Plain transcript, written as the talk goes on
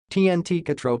TNT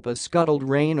KaTropa scuttled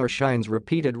rain or shine's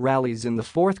repeated rallies in the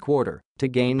fourth quarter to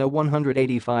gain a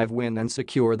 185 win and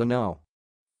secure the No.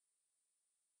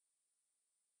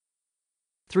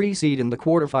 3 seed in the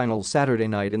quarterfinals Saturday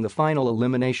night in the final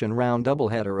elimination round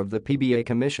doubleheader of the PBA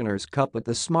Commissioner's Cup at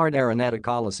the Smart Araneta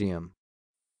Coliseum.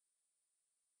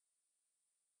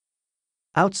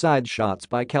 Outside shots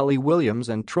by Kelly Williams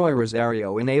and Troy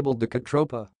Rosario enabled the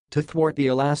KaTropa to thwart the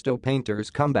Elasto Painters'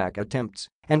 comeback attempts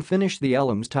and finish the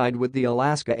elims tied with the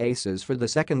Alaska Aces for the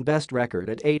second-best record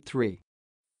at 8-3.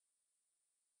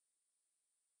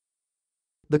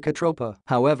 The KaTropa,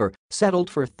 however, settled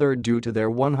for third due to their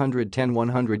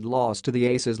 110-100 loss to the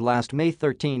Aces last May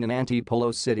 13 in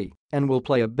Antipolo City and will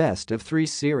play a best-of-3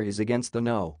 series against the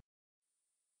No.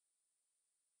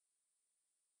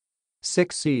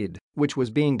 6 seed, which was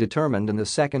being determined in the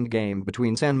second game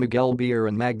between San Miguel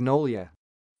and Magnolia.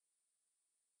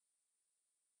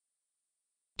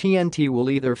 TNT will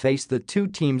either face the two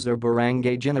teams or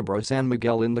Barangay Ginebra San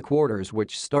Miguel in the quarters,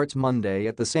 which starts Monday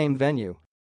at the same venue.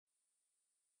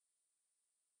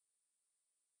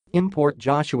 Import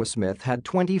Joshua Smith had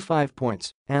 25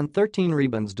 points and 13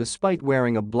 rebounds despite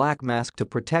wearing a black mask to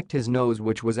protect his nose,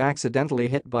 which was accidentally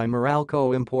hit by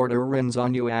Meralco importer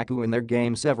Rinzonyuaku in their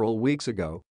game several weeks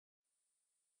ago.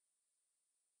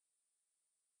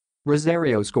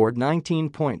 Rosario scored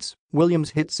 19 points, Williams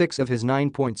hit 6 of his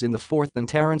 9 points in the fourth, and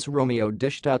Terrence Romeo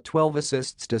dished out 12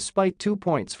 assists despite 2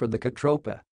 points for the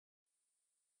KaTropa.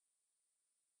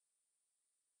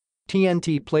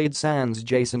 TNT played San's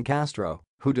Jason Castro,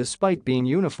 who despite being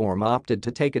uniform opted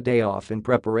to take a day off in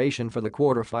preparation for the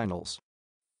quarterfinals.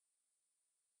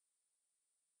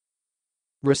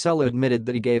 Rosario admitted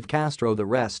that he gave Castro the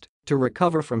rest to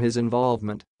recover from his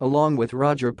involvement, along with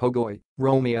Roger Pogoy,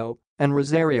 Romeo, and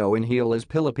Rosario in Gilas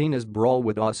Pilipinas brawl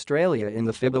with Australia in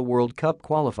the FIBA World Cup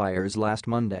qualifiers last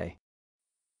Monday.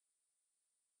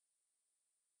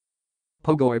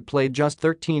 Pogoy played just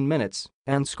 13 minutes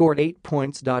and scored 8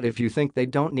 points. If you think they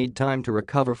don't need time to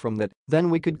recover from that, then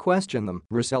we could question them,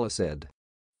 Rosario said.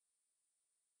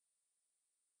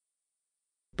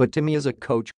 But to me as a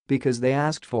coach, because they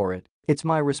asked for it, it's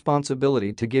my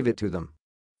responsibility to give it to them.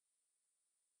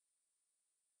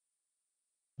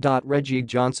 Reggie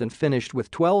Johnson finished with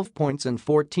 12 points and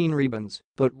 14 rebounds,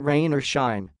 but rain or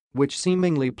shine, which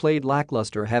seemingly played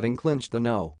lackluster, having clinched the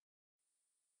No.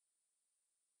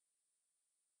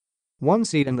 1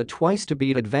 seed and the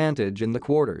twice-to-beat advantage in the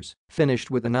quarters,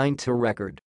 finished with a 9-2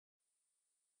 record.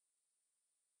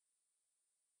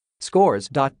 Scores.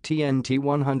 TNT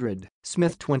 100,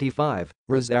 Smith 25,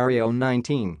 Rosario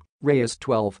 19, Reyes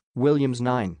 12, Williams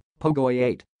 9, Pogoy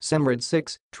 8, Semrad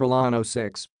 6, Trelano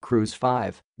 6, Cruz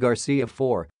 5, Garcia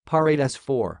 4, Paredes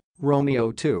 4,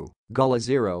 Romeo 2, Gula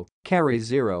 0, Carey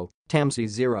 0, Tamsi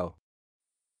 0.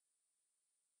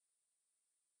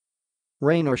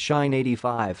 Rain or shine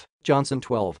 85, Johnson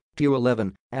 12, Q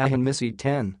 11, Ahanmisi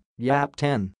 10, Yap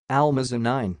 10, Almaza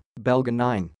 9, Belga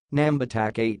 9,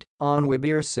 Nambatak 8,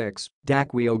 Onwibir 6,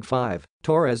 Dakwiog 5,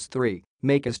 Torres 3,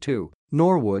 Makes 2,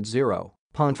 Norwood 0,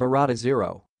 Ponferrada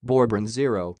 0, Borbran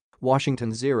 0,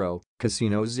 Washington 0,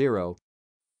 Casino 0,